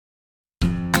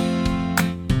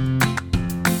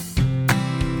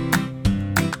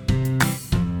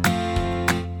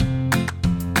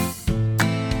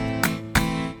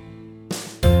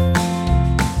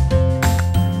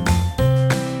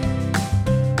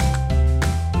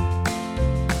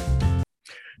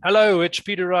Hello, it's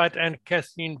Peter Wright and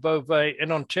Kathleen Beauvais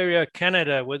in Ontario,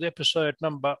 Canada, with episode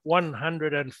number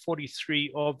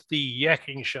 143 of The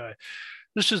Yakking Show.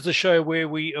 This is the show where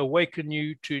we awaken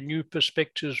you to new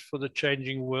perspectives for the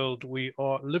changing world we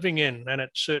are living in, and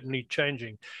it's certainly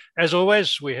changing. As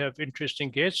always, we have interesting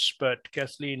guests, but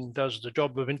Kathleen does the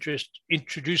job of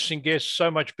introducing guests so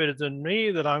much better than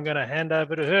me that I'm going to hand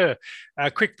over to her.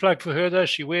 A quick plug for her, though,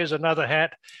 she wears another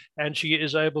hat and she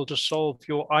is able to solve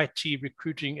your IT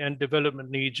recruiting and development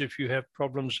needs if you have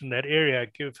problems in that area.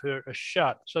 Give her a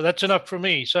shot. So that's enough for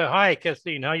me. So hi,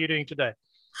 Kathleen, how are you doing today?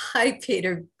 Hi,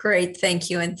 Peter. Great. Thank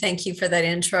you. And thank you for that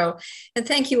intro. And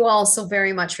thank you all so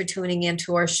very much for tuning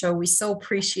into our show. We so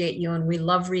appreciate you and we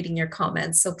love reading your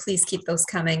comments. So please keep those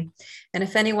coming. And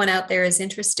if anyone out there is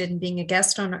interested in being a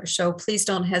guest on our show, please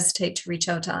don't hesitate to reach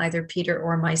out to either Peter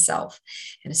or myself.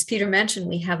 And as Peter mentioned,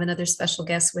 we have another special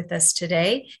guest with us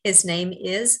today. His name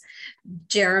is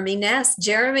Jeremy Ness.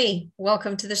 Jeremy,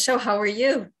 welcome to the show. How are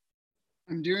you?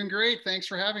 I'm doing great. Thanks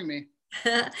for having me.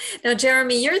 Now,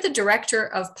 Jeremy, you're the Director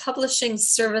of Publishing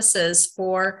Services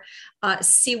for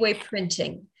Seaway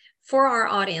Printing. For our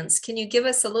audience, can you give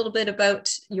us a little bit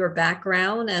about your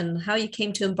background and how you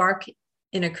came to embark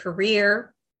in a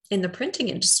career in the printing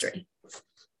industry?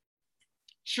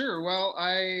 Sure. Well,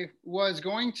 I was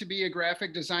going to be a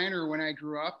graphic designer when I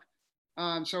grew up.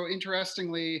 So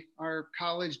interestingly, our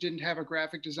college didn't have a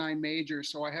graphic design major.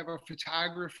 So I have a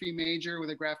photography major with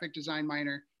a graphic design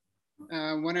minor.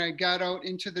 When I got out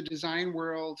into the design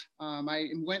world, I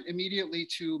went immediately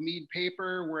to Mead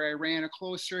Paper, where I ran a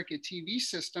closed circuit TV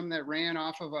system that ran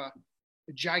off of a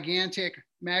gigantic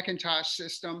Macintosh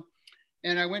system.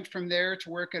 And I went from there to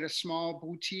work at a small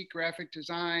boutique graphic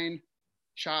design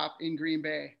shop in Green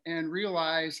Bay and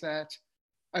realized that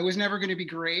I was never going to be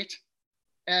great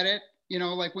at it. You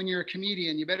know, like when you're a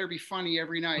comedian, you better be funny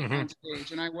every night on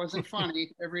stage. And I wasn't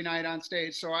funny every night on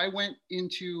stage. So I went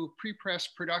into pre-press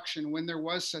production when there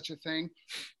was such a thing.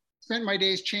 Spent my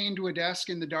days chained to a desk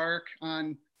in the dark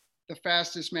on the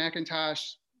fastest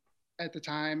Macintosh at the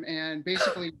time, and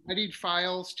basically readied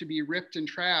files to be ripped and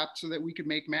trapped so that we could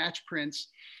make match prints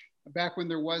back when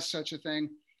there was such a thing.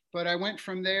 But I went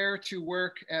from there to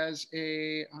work as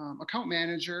a account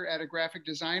manager at a graphic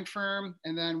design firm.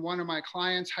 And then one of my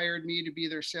clients hired me to be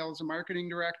their sales and marketing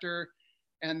director.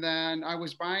 And then I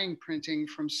was buying printing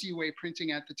from Seaway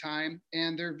Printing at the time.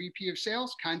 And their VP of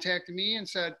sales contacted me and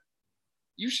said,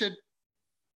 you should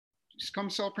just come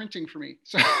sell printing for me.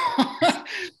 So,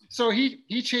 so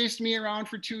he chased me around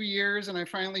for 2 years, and I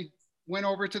finally went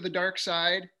over to the dark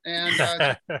side and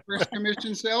first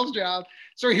commission sales job.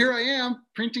 So here I am,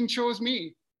 printing chose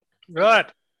me.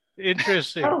 Right.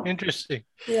 Interesting. Oh, Interesting.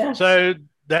 yeah. So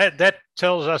that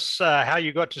tells us how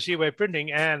you got to Seaway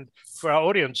Printing. And for our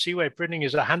audience, Seaway Printing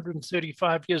is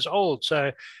 135 years old.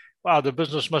 So, wow, the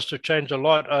business must have changed a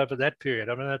lot over that period.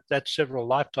 I mean, that's several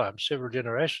lifetimes, several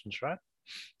generations, right?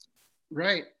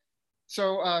 Right.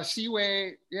 So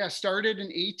Seaway, started in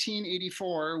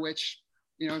 1884, which,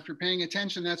 you know, if you're paying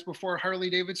attention, that's before Harley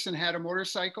Davidson had a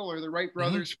motorcycle or the Wright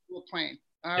brothers flew a plane.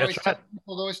 I always tell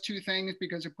people those two things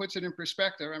because it puts it in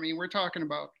perspective. I mean, we're talking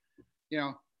about, you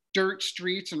know, dirt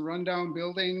streets and rundown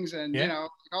buildings and, you know,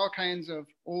 all kinds of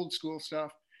old school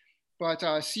stuff. But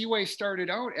Seaway started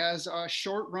out as a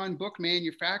short run book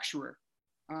manufacturer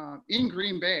in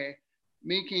Green Bay,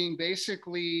 making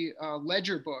basically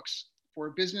ledger books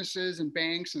for businesses and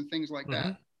banks and things like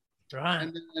that. Right.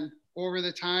 And then over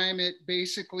the time, it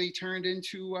basically turned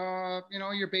into, you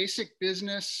know, your basic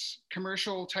business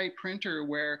commercial type printer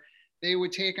where they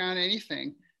would take on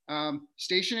anything.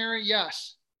 Stationery,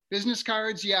 yes. Business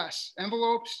cards, yes.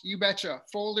 Envelopes, you betcha.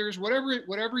 Folders,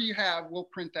 whatever you have, we'll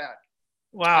print that.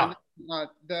 Wow. And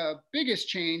the biggest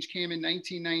change came in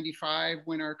 1995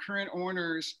 when our current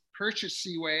owners purchased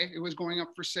Seaway. It was going up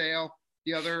for sale.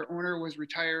 The other owner was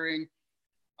retiring.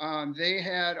 They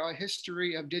had a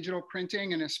history of digital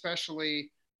printing, and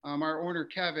especially our owner,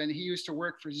 Kevin, he used to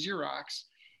work for Xerox.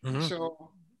 So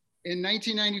in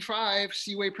 1995,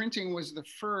 Seaway Printing was the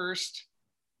first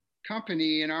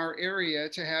company in our area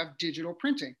to have digital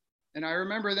printing. And I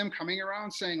remember them coming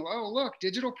around saying, oh, look,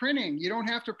 digital printing. You don't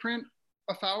have to print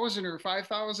 1,000 or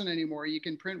 5,000 anymore. You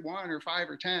can print 1 or 5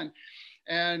 or 10.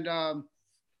 And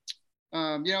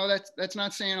you know, that's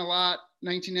not saying a lot.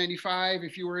 1995,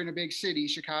 if you were in a big city,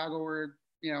 Chicago or,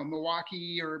 you know,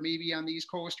 Milwaukee or maybe on the East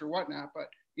Coast or whatnot, but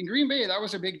in Green Bay, that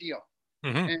was a big deal.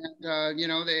 And you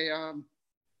know,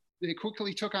 they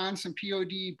quickly took on some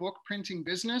POD book printing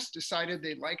business, decided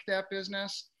they liked that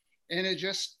business, and it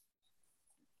just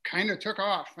kind of took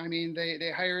off. I mean,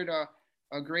 they hired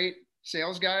a great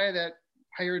sales guy that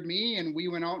hired me, and we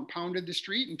went out and pounded the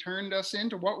street and turned us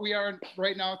into what we are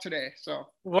right now today. So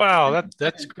wow,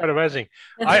 that's quite amazing.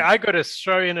 I got to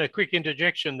throw in a quick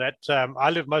interjection that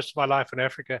I lived most of my life in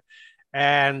Africa,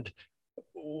 and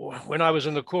when I was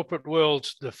in the corporate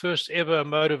world, the first ever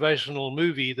motivational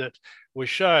movie that was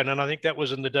shown, and I think that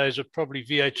was in the days of probably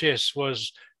VHS,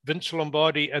 was Vince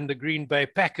Lombardi and the Green Bay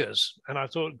Packers. And I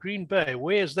thought, Green Bay,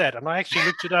 where's that? And I actually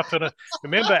looked it up. And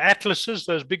remember atlases,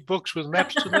 those big books with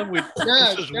maps to them?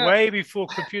 This was way before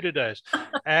computer days.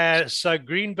 So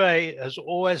Green Bay has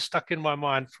always stuck in my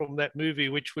mind from that movie,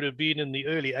 which would have been in the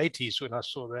early 80s when I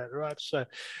saw that, right? So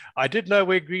I did know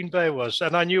where Green Bay was.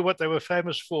 And I knew what they were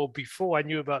famous for before I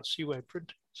knew about Seaway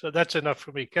printing. So that's enough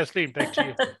for me. Kathleen, back to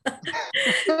you.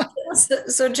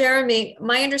 So, Jeremy,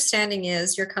 my understanding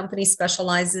is your company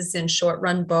specializes in short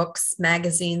run books,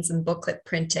 magazines, and booklet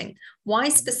printing. Why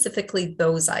specifically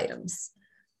those items?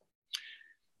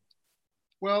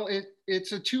 Well,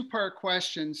 it's a two-part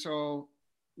question. So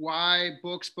why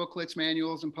books, booklets,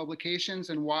 manuals, and publications,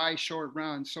 and why short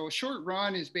run? So a short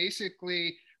run is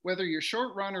basically, whether you're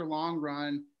short run or long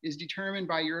run, is determined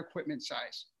by your equipment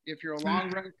size. If you're a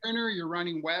long run printer, you're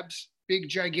running webs, big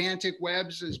gigantic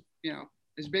webs,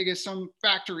 as big as some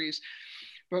factories.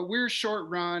 But we're short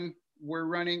run, we're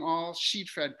running all sheet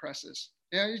fed presses.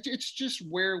 It's just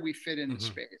where we fit in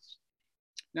space.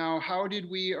 Now, how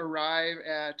did we arrive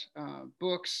at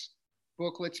books,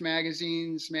 booklets,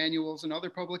 magazines, manuals, and other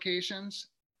publications?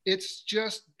 It's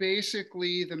just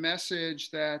basically the message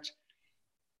that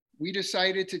we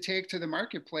decided to take to the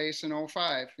marketplace in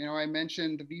 2005. I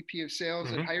mentioned the VP of sales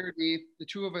that hired me. The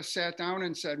two of us sat down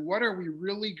and said, what are we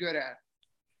really good at?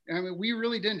 I mean, we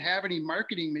really didn't have any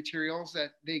marketing materials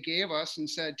that they gave us and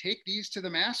said, take these to the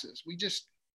masses. We just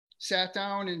sat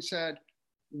down and said,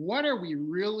 what are we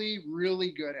really,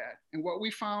 really good at? And what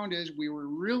we found is we were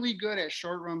really good at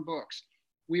short run books.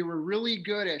 We were really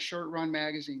good at short run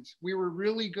magazines. We were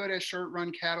really good at short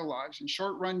run catalogs and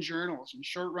short run journals and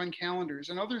short run calendars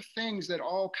and other things that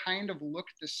all kind of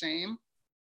looked the same.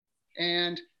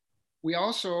 And we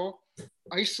also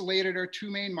isolated our two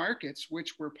main markets,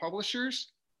 which were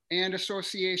publishers and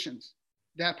associations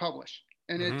that publish.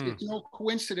 And it's no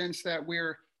coincidence that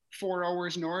we're 4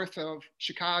 hours north of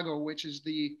Chicago, which is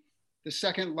the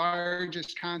second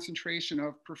largest concentration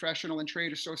of professional and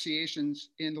trade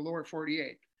associations in the lower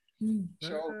 48.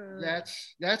 So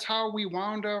that's how we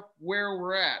wound up where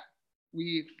we're at.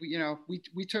 We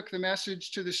took the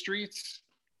message to the streets,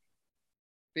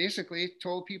 basically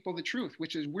told people the truth,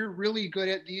 which is we're really good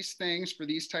at these things for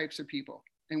these types of people.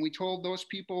 And we told those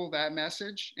people that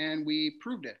message and we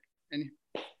proved it. And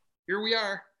here we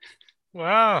are.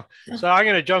 Wow. So I'm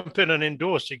going to jump in and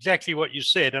endorse exactly what you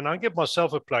said. And I'll give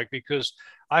myself a plug because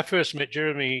I first met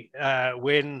Jeremy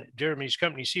when Jeremy's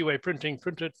company, Seaway Printing,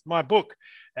 printed my book,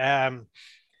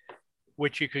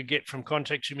 which you could get from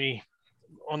contacting me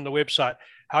on the website.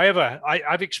 However,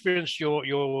 I've experienced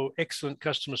your excellent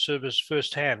customer service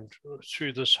firsthand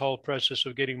through this whole process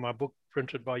of getting my book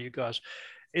printed by you guys.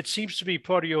 It seems to be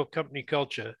part of your company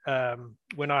culture.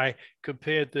 When I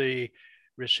compared the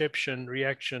reception,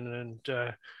 reaction,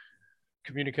 and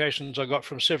communications I got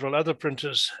from several other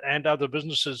printers and other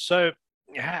businesses. So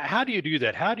how do you do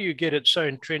that? How do you get it so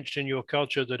entrenched in your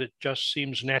culture that it just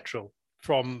seems natural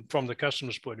from the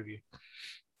customer's point of view?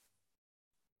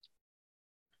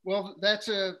 Well, that's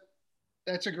a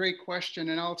great question.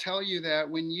 And I'll tell you that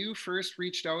when you first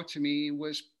reached out to me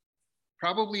was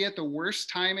probably at the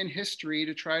worst time in history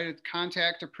to try to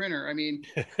contact a printer. I mean,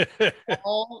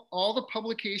 all the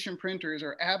publication printers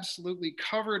are absolutely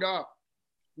covered up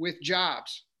with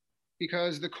jobs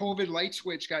because the COVID light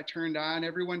switch got turned on.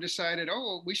 Everyone decided,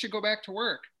 oh, we should go back to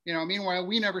work. Meanwhile,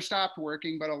 we never stopped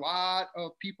working, but a lot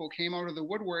of people came out of the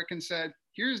woodwork and said,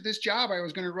 here's this job I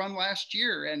was going to run last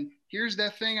year. And here's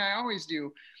that thing I always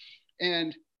do.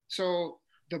 And so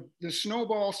the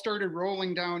snowball started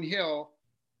rolling downhill.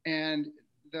 And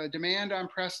the demand on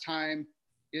press time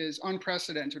is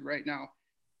unprecedented right now.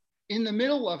 In the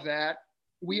middle of that,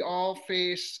 we all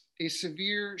face a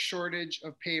severe shortage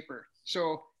of paper.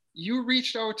 So you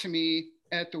reached out to me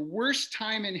at the worst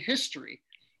time in history.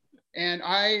 And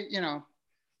I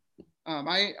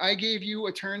gave you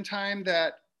a turn time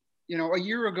that, a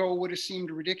year ago would have seemed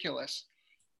ridiculous.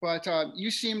 But you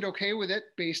seemed okay with it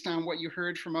based on what you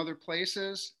heard from other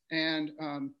places. And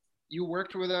you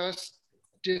worked with us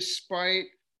despite,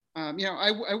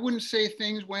 I wouldn't say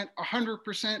things went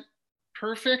 100%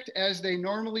 perfect as they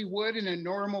normally would in a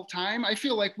normal time. I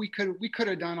feel like we could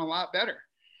have done a lot better.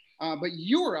 But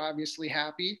you were obviously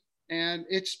happy. And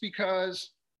it's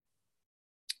because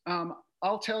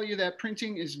I'll tell you that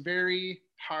printing is very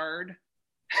hard,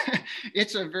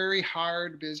 it's a very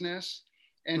hard business,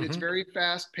 and it's very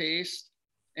fast paced.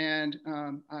 And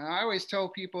I always tell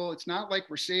people, it's not like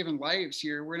we're saving lives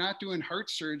here. We're not doing heart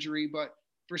surgery, but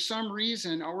for some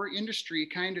reason, our industry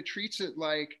kind of treats it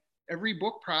like every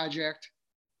book project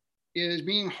is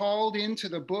being hauled into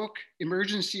the book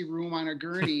emergency room on a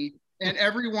gurney, and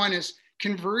everyone is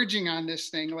converging on this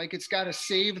thing like it's got to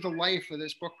save the life of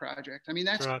this book project. I mean,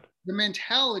 that's right. The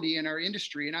mentality in our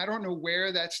industry. And I don't know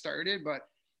where that started, but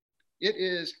it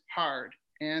is hard.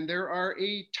 And there are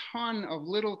a ton of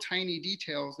little tiny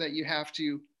details that you have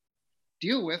to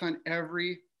deal with on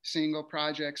every single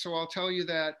project. So I'll tell you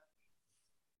that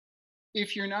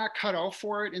if you're not cut out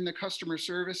for it in the customer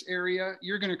service area,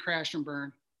 you're going to crash and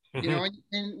burn. You know,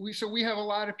 and we have a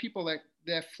lot of people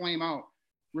that flame out,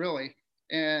 really.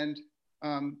 And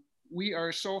we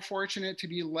are so fortunate to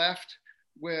be left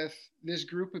with this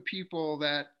group of people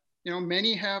that, you know,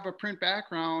 many have a print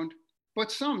background,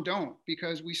 but some don't,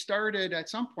 because we started at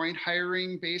some point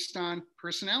hiring based on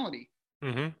personality.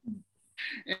 And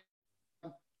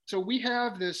so we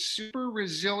have this super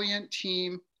resilient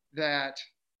team that,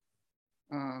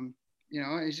 you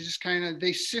know, it's just kind of,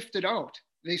 they sifted out.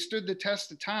 They stood the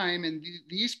test of time, and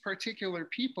these particular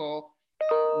people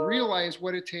realize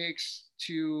what it takes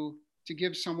to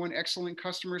give someone excellent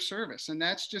customer service. And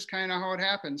that's just kind of how it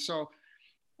happens. So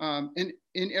in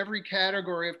every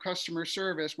category of customer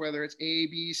service, whether it's A,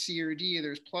 B, C, or D,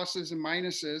 there's pluses and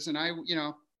minuses. And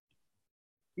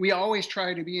we always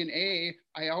try to be an A.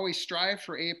 I always strive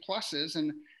for A pluses,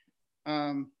 and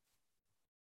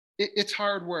it's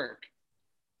hard work.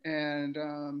 And,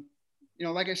 you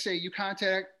know, like I say, you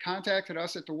contacted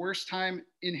us at the worst time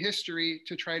in history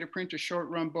to try to print a short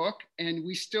run book, and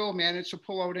we still managed to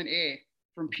pull out an A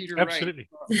from Peter Absolutely.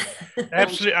 Wright.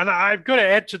 Absolutely. And I've got to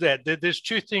add to that. There's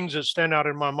two things that stand out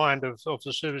in my mind of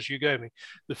the service you gave me.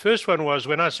 The first one was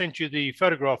when I sent you the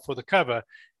photograph for the cover,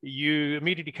 you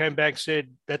immediately came back and said,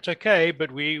 that's okay,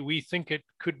 but we think it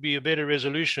could be a better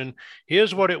resolution.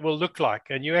 Here's what it will look like.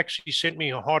 And you actually sent me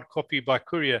a hard copy by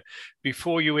courier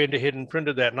before you went ahead and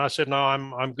printed that. And I said, no,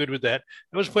 I'm good with that.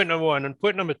 That was point number one. And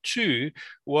point number two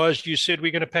was you said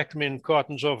we're going to pack them in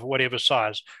cartons of whatever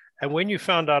size. And when you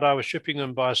found out I was shipping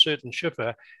them by a certain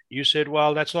shipper, you said,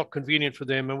 well, that's not convenient for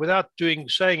them. And without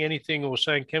saying anything or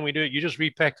saying, can we do it? You just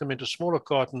repack them into smaller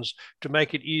cartons to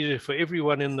make it easier for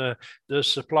everyone in the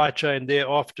supply chain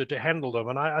thereafter to handle them.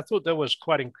 And I thought that was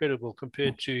quite incredible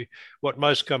compared to what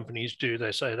most companies do.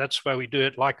 They say, that's why we do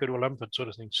it, like it or lump it, sort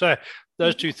of thing. So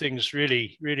those two things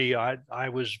really, I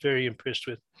was very impressed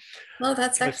with. Well,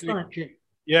 that's excellent.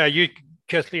 Yeah,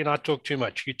 Kathleen, I talk too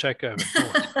much. You take over.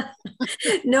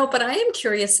 No, but I am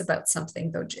curious about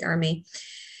something though, Jeremy.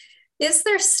 Is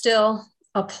there still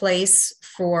a place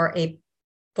for a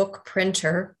book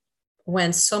printer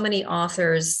when so many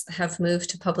authors have moved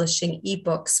to publishing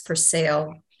ebooks for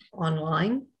sale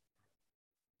online?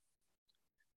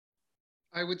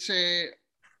 I would say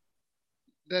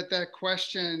that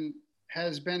question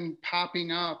has been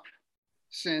popping up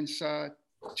since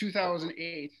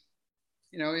 2008.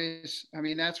 You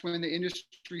know, that's when the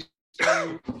industry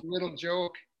started. Little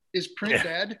joke, is print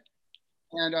dead?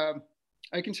 And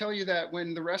I can tell you that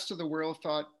when the rest of the world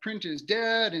thought print is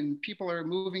dead and people are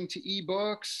moving to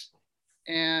ebooks,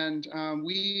 and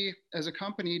we as a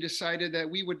company decided that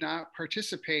we would not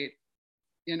participate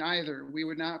in either. We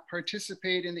would not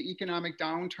participate in the economic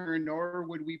downturn, nor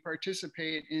would we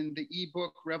participate in the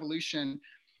ebook revolution.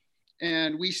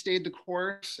 And we stayed the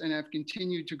course and have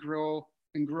continued to grow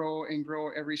and grow and grow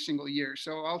every single year.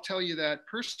 So I'll tell you that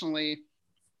personally,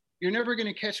 you're never going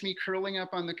to catch me curling up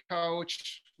on the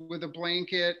couch with a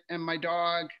blanket and my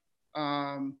dog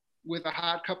with a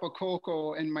hot cup of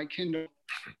cocoa and my Kindle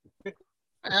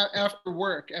after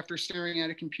work, after staring at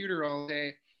a computer all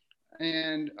day.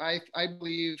 And I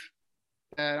believe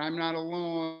that I'm not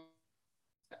alone.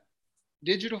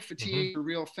 Digital fatigue is a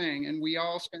real thing, and we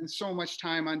all spend so much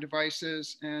time on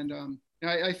devices. And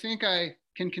I think I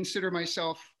can consider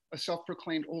myself a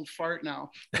self-proclaimed old fart now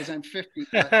because I'm 50.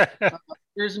 But,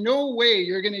 there's no way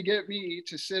you're going to get me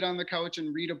to sit on the couch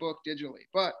and read a book digitally.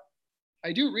 But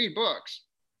I do read books,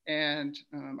 and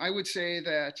I would say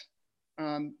that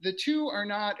the two are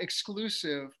not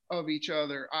exclusive of each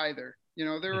other either. You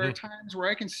know, there are times where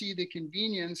I can see the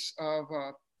convenience of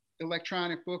an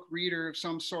electronic book reader of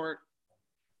some sort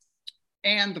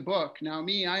and the book. Now,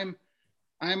 me, I'm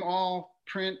all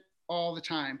print all the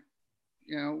time,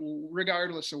 you know,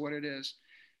 regardless of what it is.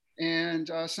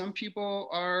 And some people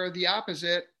are the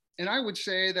opposite. And I would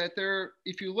say that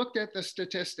if you looked at the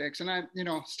statistics, and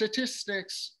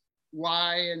statistics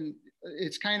lie, and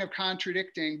it's kind of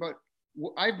contradicting, but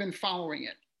I've been following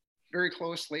it. very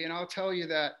closely. And I'll tell you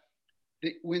that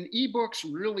when ebooks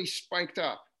really spiked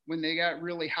up, when they got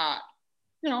really hot,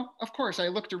 of course, I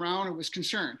looked around and was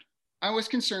concerned. I was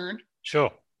concerned.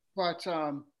 Sure. But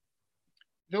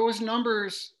those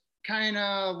numbers kind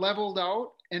of leveled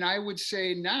out. And I would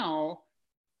say now,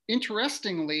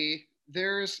 interestingly,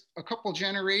 there's a couple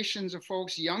generations of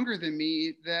folks younger than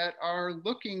me that are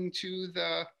looking to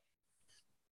the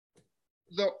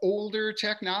older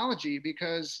technology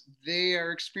because they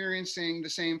are experiencing the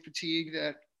same fatigue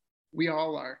that we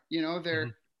all are.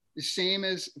 They're the same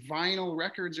as vinyl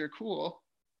records are cool.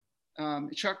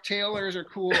 Chuck Taylors are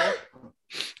cool.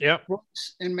 Yeah.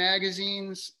 Books and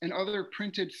magazines and other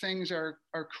printed things are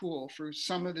cool for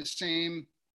some of the same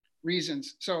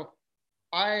reasons. So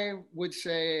I would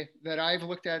say that I've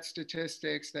looked at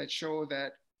statistics that show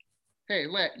that, hey,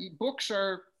 books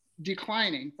are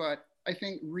declining, but I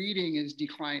think reading is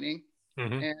declining,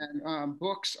 and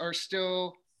books are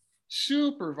still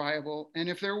super viable. And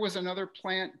if there was another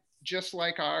plant just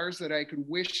like ours that I could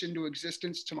wish into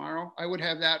existence tomorrow, I would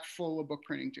have that full of book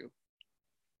printing too.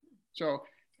 So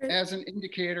as an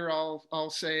indicator, I'll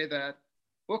say that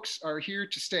books are here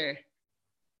to stay.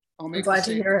 I'm glad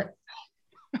to hear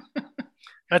it.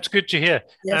 That's good to hear.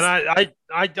 Yes. And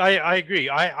I agree.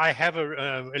 I have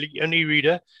an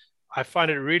e-reader. I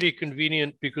find it really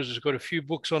convenient because it's got a few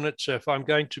books on it. So if I'm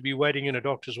going to be waiting in a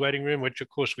doctor's waiting room, which of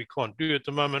course we can't do at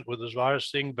the moment with this virus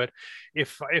thing, but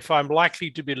if I'm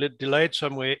likely to be delayed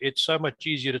somewhere, it's so much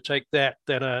easier to take that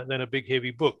than a big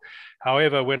heavy book.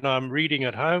 However, when I'm reading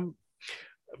at home,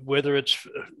 whether it's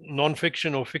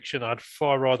non-fiction or fiction, I'd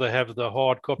far rather have the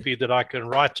hard copy that I can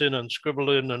write in and scribble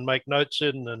in and make notes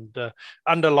in and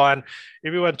underline.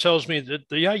 Everyone tells me that,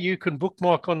 yeah, you can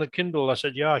bookmark on the Kindle. I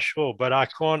said, yeah, sure, but I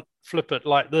can't flip it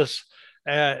like this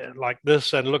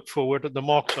and look forward at the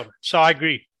marks on it. So I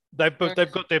agree. They've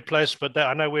got their place, but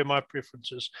I know where my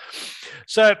preference is.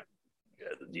 So,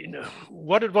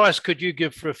 what advice could you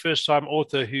give for a first-time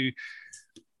author who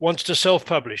wants to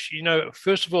self-publish?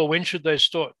 First of all, when should they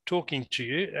start talking to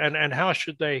you, and how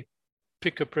should they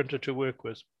pick a printer to work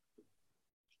with?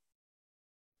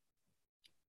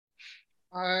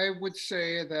 I would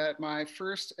say that my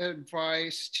first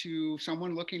advice to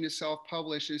someone looking to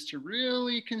self-publish is to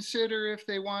really consider if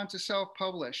they want to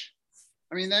self-publish.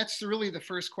 I mean, that's really the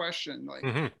first question.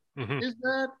 Like, is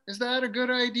that a good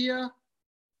idea?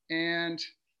 And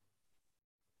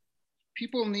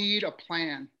people need a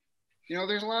plan.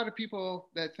 There's a lot of people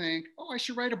that think, oh, I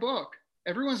should write a book.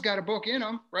 Everyone's got a book in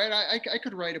them, right? I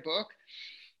could write a book,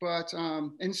 but,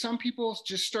 and some people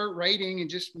just start writing and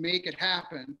just make it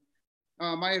happen.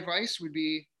 My advice would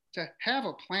be to have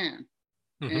a plan.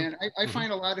 And I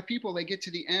find a lot of people, they get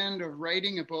to the end of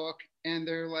writing a book and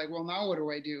they're like, well, now what do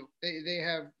I do? They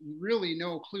have really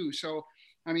no clue. So,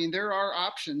 I mean, there are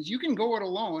options. You can go it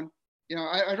alone.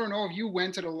 I don't know if you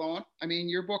went it alone. I mean,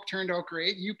 your book turned out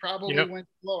great. You probably went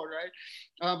alone,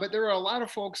 right? But there are a lot of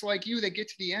folks like you that get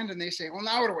to the end and they say, well,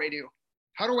 now what do I do?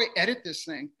 How do I edit this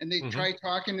thing? And they try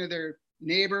talking to their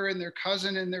neighbor and their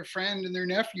cousin and their friend and their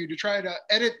nephew to try to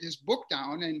edit this book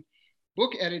down. And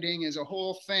book editing is a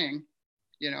whole thing,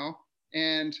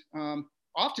 and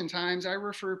oftentimes I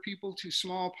refer people to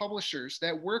small publishers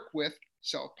that work with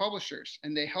self-publishers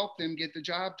and they help them get the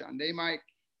job done. They might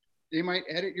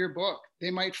edit your book. They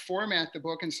might format the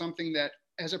book in something that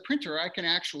as a printer, I can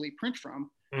actually print from.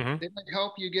 They might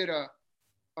help you get a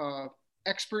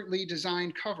expertly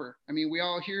designed cover. I mean, we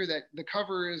all hear that the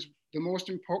cover is the most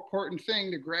important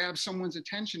thing to grab someone's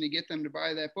attention to get them to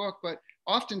buy that book. But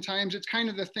oftentimes it's kind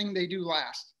of the thing they do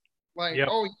last. Like,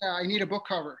 oh yeah, I need a book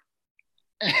cover.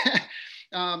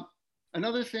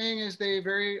 Another thing is they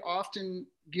very often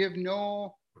give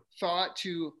no thought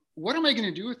to, what am I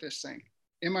going to do with this thing?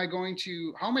 How am I going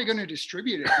to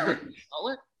distribute it? Am I going to sell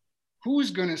it?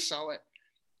 Who's going to sell it?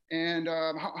 And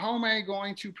how am I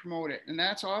going to promote it? And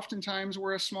that's oftentimes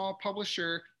where a small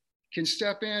publisher can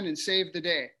step in and save the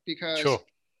day, because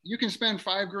you can spend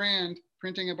 $5,000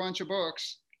 printing a bunch of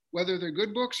books, whether they're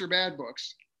good books or bad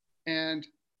books. And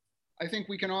I think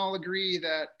we can all agree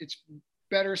that it's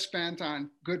better spent on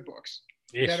good books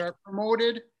that are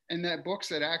promoted and that books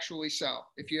that actually sell,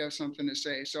 if you have something to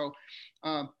say. So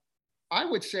I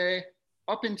would say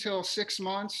up until 6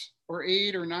 months or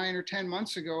 8 or 9 or 10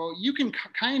 months ago, you can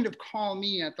kind of call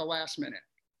me at the last minute,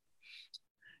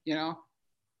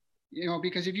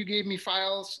 because if you gave me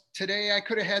files today, I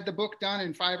could have had the book done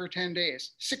in 5 or 10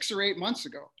 days, 6 or 8 months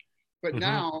ago. But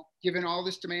now, given all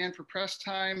this demand for press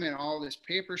time and all this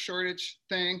paper shortage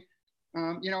thing,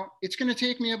 it's going to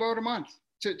take me about a month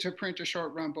to print a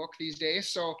short run book these days.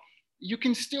 So you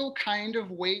can still kind of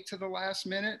wait to the last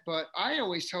minute, but I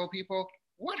always tell people,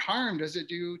 what harm does it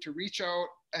do to reach out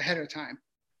ahead of time?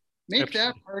 Make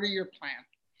Absolutely. that part of your plan.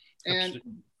 And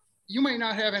Absolutely. you might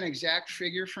not have an exact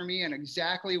figure for me and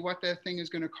exactly what that thing is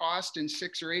going to cost in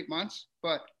 6 or 8 months,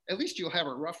 but at least you'll have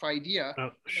a rough idea.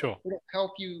 Oh, sure. It'll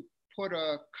help you put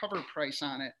a cover price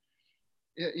on it.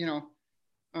 You know,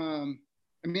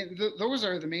 I mean, those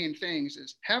are the main things: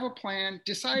 is have a plan,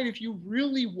 decide if you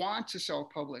really want to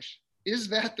self-publish. Is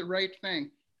that the right thing?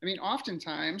 I mean,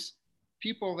 oftentimes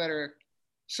people that are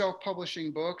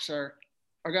self-publishing books are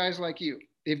guys like you.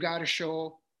 They've got a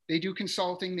show, they do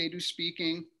consulting, they do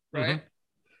speaking, right?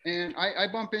 Mm-hmm. And I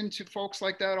bump into folks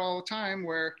like that all the time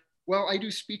where, well, I do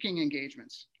speaking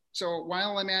engagements. So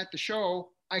while I'm at the show,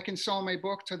 I can sell my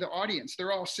book to the audience.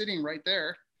 They're all sitting right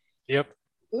there. Yep.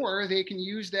 Or they can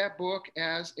use that book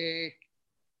as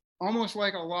almost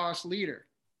like a lost leader.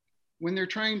 When they're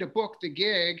trying to book the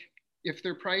gig, if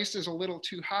their price is a little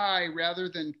too high, rather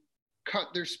than cut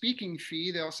their speaking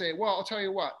fee, they'll say, well, I'll tell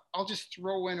you what, I'll just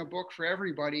throw in a book for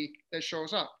everybody that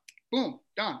shows up. Boom,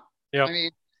 done. Yep. I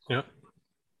mean, Yep.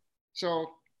 so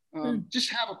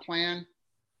just have a plan.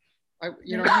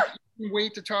 You can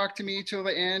wait to talk to me till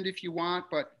the end if you want,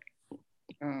 but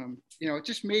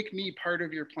just make me part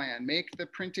of your plan. Make the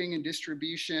printing and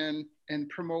distribution and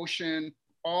promotion,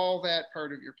 all that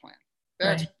part of your plan.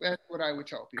 That's what I would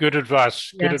tell people. Good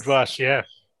advice. Good advice. Yeah.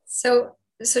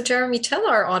 So Jeremy, tell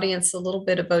our audience a little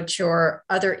bit about your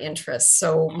other interests.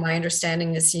 So my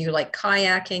understanding is you like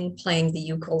kayaking, playing the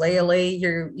ukulele.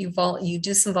 You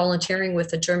do some volunteering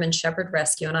with the German Shepherd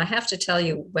Rescue. And I have to tell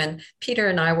you, when Peter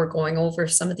and I were going over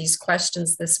some of these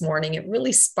questions this morning, it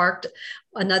really sparked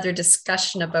another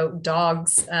discussion about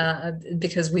dogs,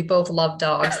 because we both love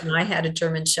dogs, and I had a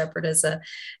German Shepherd as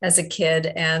a kid.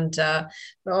 And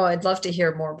I'd love to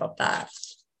hear more about that.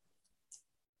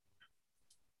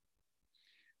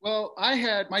 Well,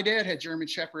 my dad had German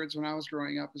Shepherds when I was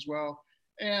growing up as well.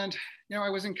 And, I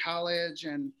was in college,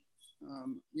 and,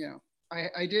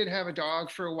 I did have a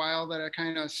dog for a while that I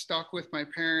kind of stuck with my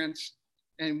parents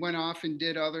and went off and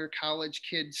did other college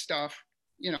kid stuff,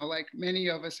 like many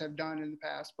of us have done in the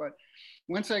past. But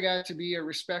once I got to be a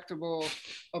respectable,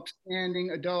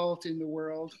 upstanding adult in the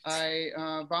world, I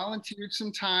volunteered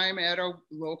some time at a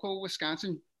local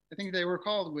Wisconsin, I think they were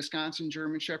called Wisconsin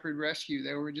German Shepherd Rescue.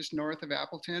 They were just north of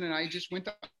Appleton. And I just went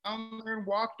down there and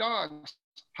walked dogs,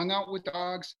 hung out with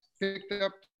dogs, picked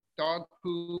up dog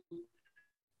poop.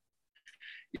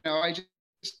 I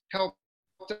just helped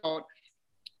out.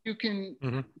 You can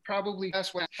probably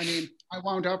guess what, I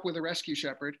wound up with a rescue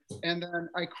shepherd, and then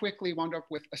I quickly wound up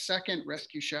with a second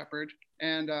rescue shepherd.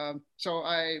 And so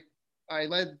I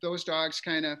led those dogs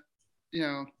kind of,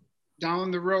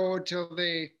 down the road till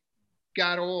they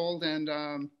got old, and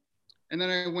then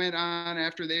I went on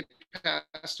after they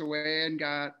passed away and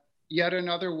got yet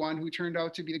another one who turned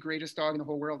out to be the greatest dog in the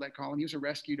whole world. I call him. He was a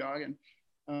rescue dog,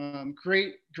 and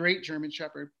great German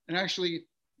Shepherd. And actually,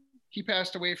 he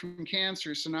passed away from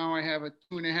cancer. So now I have a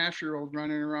 2.5-year-old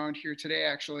running around here today,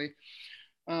 actually.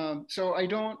 So I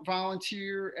don't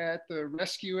volunteer at the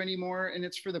rescue anymore, and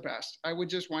it's for the best. I would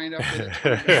just wind up with a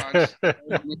ton of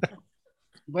dogs.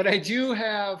 But I do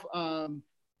have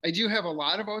a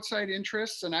lot of outside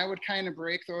interests, and I would kind of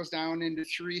break those down into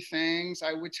 3 things.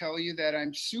 I would tell you that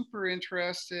I'm super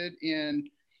interested in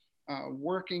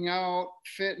working out,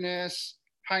 fitness,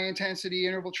 high intensity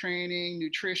interval training,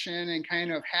 nutrition, and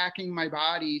kind of hacking my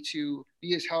body to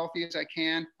be as healthy as I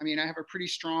can. I mean, I have a pretty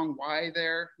strong why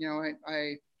there.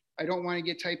 I don't want to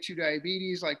get type 2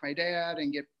 diabetes like my dad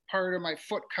and get part of my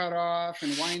foot cut off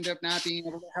and wind up not being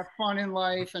able to have fun in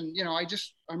life. And,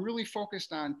 I'm really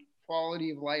focused on quality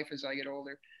of life as I get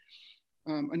older.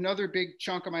 Another big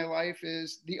chunk of my life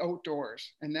is the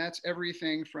outdoors, and that's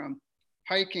everything from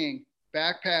hiking,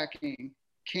 backpacking,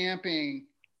 camping,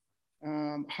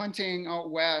 hunting out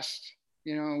west,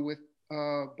 with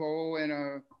a bow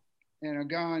and a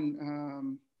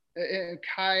gun.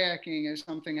 Kayaking is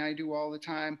something I do all the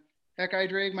time. Heck, I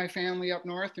drag my family up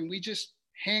north and we just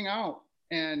hang out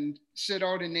and sit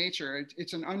out in nature.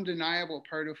 It's an undeniable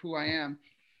part of who I am.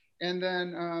 And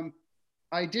then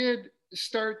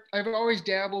I've always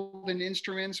dabbled in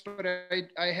instruments, but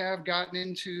I have gotten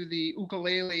into the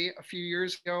ukulele a few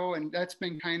years ago, and that's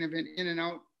been kind of an in and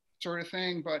out sort of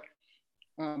thing. But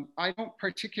I don't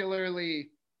particularly,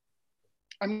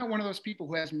 I'm not one of those people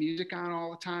who has music on all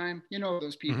the time.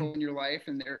 Those people in your life,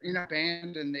 and they're in a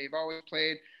band and they've always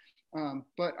played.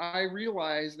 But I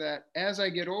realize that as I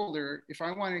get older, if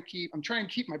I want to I'm trying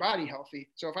to keep my body healthy.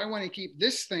 So if I want to keep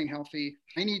this thing healthy,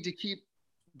 I need to keep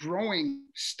growing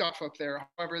stuff up there,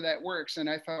 however that works. And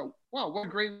I thought, wow, what a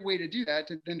great way to do that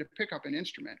than to pick up an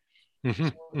instrument. Mm-hmm.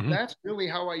 So Mm-hmm. that's really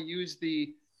how I use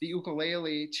the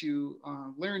ukulele to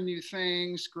learn new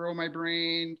things, grow my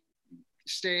brain,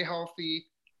 stay healthy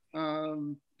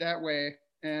that way.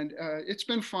 And it's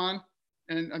been fun.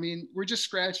 And I mean, we're just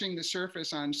scratching the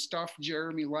surface on stuff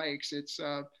Jeremy likes. It's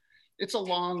a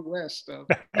long list of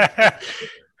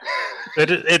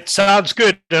It sounds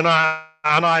good, and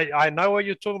I know what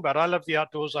you're talking about. I love the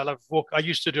outdoors. I love walk. I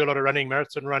used to do a lot of running,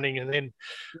 marathon running, and then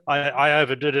I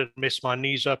overdid it, messed my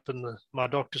knees up, and my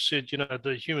doctor said,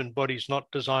 the human body's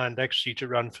not designed actually to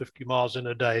run 50 miles in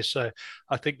a day. So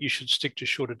I think you should stick to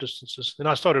shorter distances. Then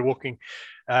I started walking.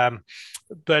 Um,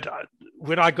 but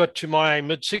when I got to my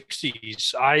mid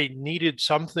 60s, I needed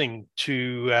something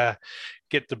to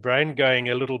get the brain going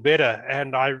a little better.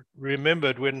 And I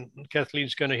remembered when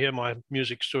Kathleen's going to hear my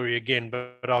music story again,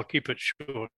 but I'll keep it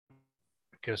short,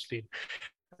 Kathleen.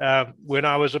 When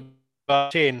I was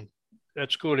about 10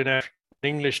 at school in Africa, an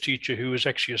English teacher who was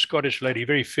actually a Scottish lady,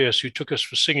 very fierce, who took us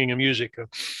for singing and music.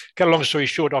 Cut a long story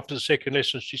short, after the second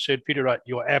lesson, she said, Peter Wright,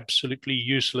 you're absolutely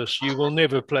useless. You will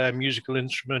never play a musical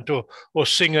instrument or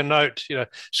sing a note.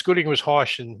 Schooling was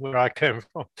harsh in where I came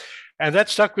from. And that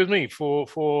stuck with me for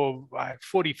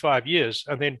 45 years.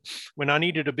 And then when I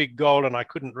needed a big goal and I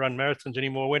couldn't run marathons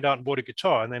anymore, I went out and bought a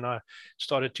guitar. And then I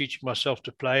started teaching myself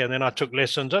to play. And then I took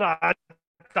lessons. And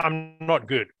I'm not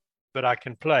good, but I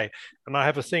can play. And I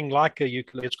have a thing like a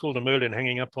ukulele. It's called a Merlin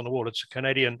hanging up on the wall. It's a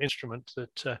Canadian instrument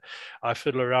that I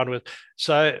fiddle around with.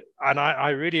 So, and I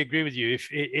really agree with you. If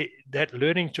that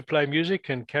learning to play music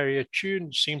and carry a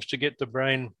tune seems to get the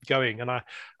brain going. And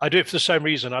I do it for the same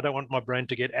reason. I don't want my brain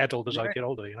to get addled as I get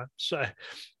older, So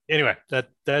anyway,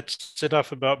 that's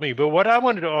enough about me. But what I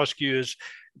wanted to ask you is,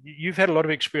 you've had a lot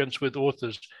of experience with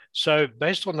authors. So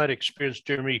based on that experience,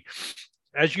 Jeremy,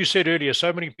 as you said earlier,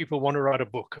 so many people want to write a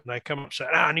book and they come up and say,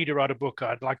 I need to write a book.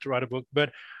 I'd like to write a book.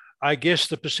 But I guess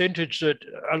the percentage that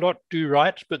a lot do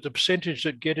write, but the percentage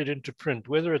that get it into print,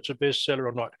 whether it's a bestseller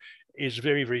or not, is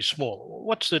very, very small.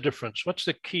 What's the difference? What's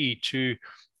the key to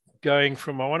going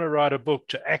from I want to write a book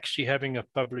to actually having a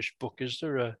published book? Is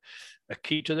there a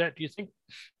key to that, do you think?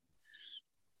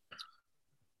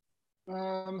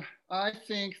 I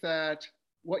think that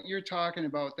what you're talking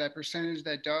about, that percentage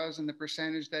that does and the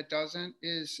percentage that doesn't,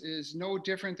 is no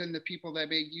different than the people that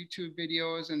make YouTube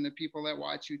videos and the people that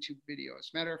watch YouTube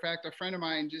videos. Matter of fact, a friend of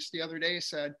mine just the other day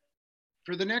said,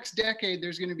 for the next decade,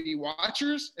 there's going to be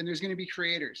watchers and there's going to be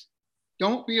creators.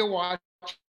 Don't be a watcher,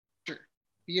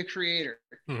 be a creator.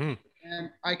 Mm-hmm.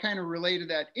 And I kind of related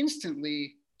that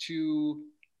instantly to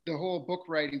the whole book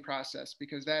writing process,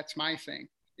 because that's my thing,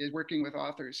 is working with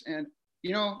authors. And,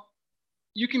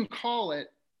 you can call it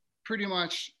pretty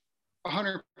much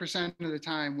 100% of the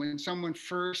time when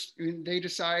they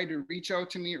decide to reach out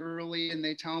to me early and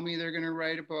they tell me they're going to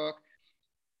write a book.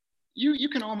 You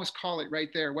can almost call it right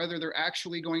there, whether they're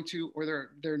actually going to or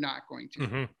they're not going to.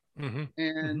 Mm-hmm. Mm-hmm.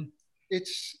 And mm-hmm.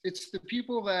 it's the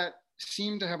people that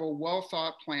seem to have a well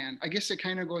thought plan. I guess it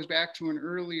kind of goes back to an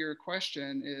earlier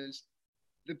question, is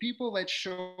the people that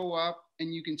show up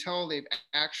and you can tell they've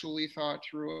actually thought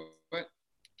through it.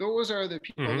 Those are the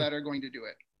people mm-hmm. that are going to do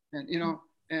it. And,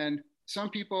 and some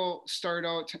people start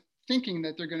out thinking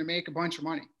that they're going to make a bunch of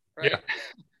money, right? Yeah.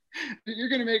 You're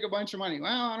going to make a bunch of money.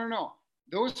 Well, I don't know.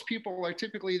 Those people are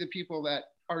typically the people that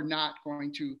are not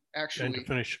going to actually get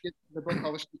the book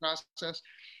publishing process.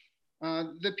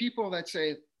 The people that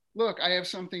say, look, I have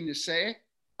something to say.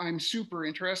 I'm super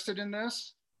interested in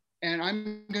this and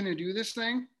I'm going to do this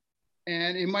thing.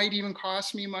 And it might even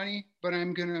cost me money, but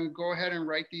I'm going to go ahead and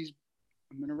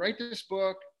I'm going to write this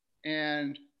book,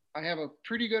 and I have a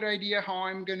pretty good idea how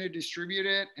I'm going to distribute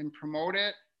it and promote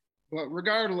it. But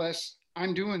regardless,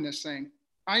 I'm doing this thing.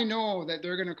 I know that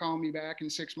they're going to call me back in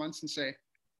 6 months and say,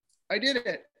 I did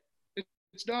it.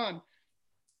 It's done.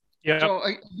 Yeah. So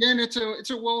again, it's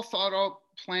a well thought out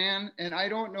plan. And I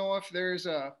don't know if there's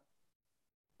a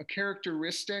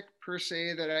characteristic per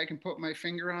se that I can put my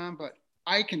finger on, but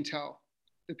I can tell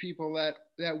the people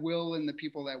that will and the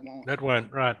people that won't. That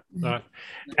won't, right.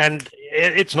 And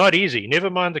it's not easy. Never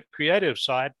mind the creative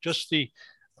side. Just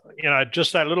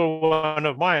just that little one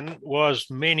of mine was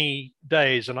many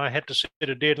days, and I had to set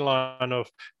a deadline of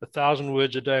 1,000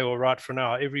 words a day or write for an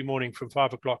hour every morning from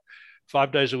 5 o'clock,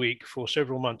 5 days a week for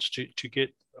several months to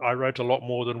get. I wrote a lot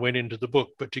more than went into the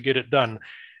book, but to get it done.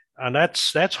 And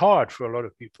that's hard for a lot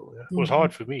of people. It was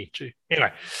hard for me too.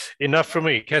 Anyway, enough from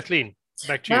me. Kathleen,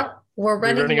 back to you. We're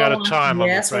running out of time.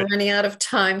 Yes, we're running out of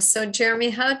time. So, Jeremy,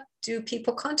 how do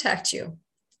people contact you?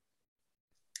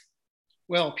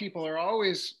 Well, people are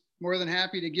always more than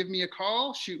happy to give me a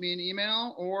call, shoot me an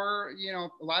email, or, a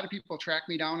lot of people track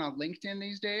me down on LinkedIn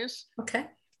these days. Okay.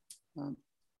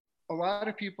 a lot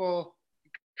of people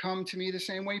come to me the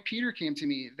same way Peter came to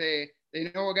me. They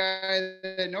know a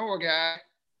guy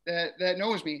that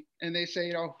knows me, and they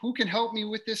say, who can help me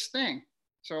with this thing?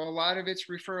 So a lot of it's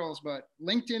referrals, but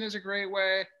LinkedIn is a great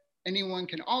way. Anyone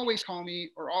can always call me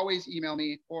or always email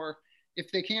me, or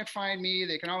if they can't find me,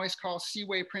 they can always call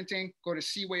Seaway Printing. Go to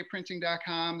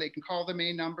seawayprinting.com. They can call the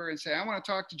main number and say, I want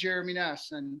to talk to Jeremy Ness,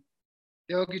 and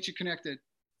they'll get you connected.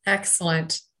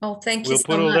 Excellent. Well, thank you We'll so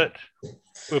put all much.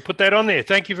 We'll put that on there.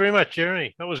 Thank you very much,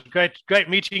 Jeremy. That was great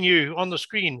meeting you on the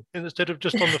screen instead of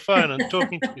just on the phone and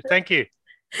talking to you. Thank you.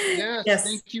 Yes.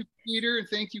 Thank you, Peter, and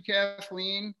thank you,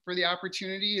 Kathleen, for the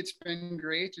opportunity. It's been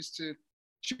great just to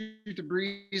shoot the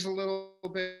breeze a little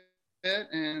bit,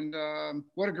 and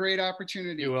what a great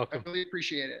opportunity. You're welcome. I really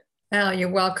appreciate it. Oh, you're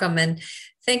welcome. And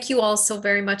thank you all so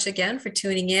very much again for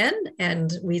tuning in.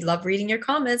 And we love reading your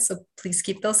comments, so please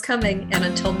keep those coming. And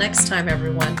until next time,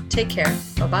 everyone, take care.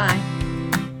 Bye-bye.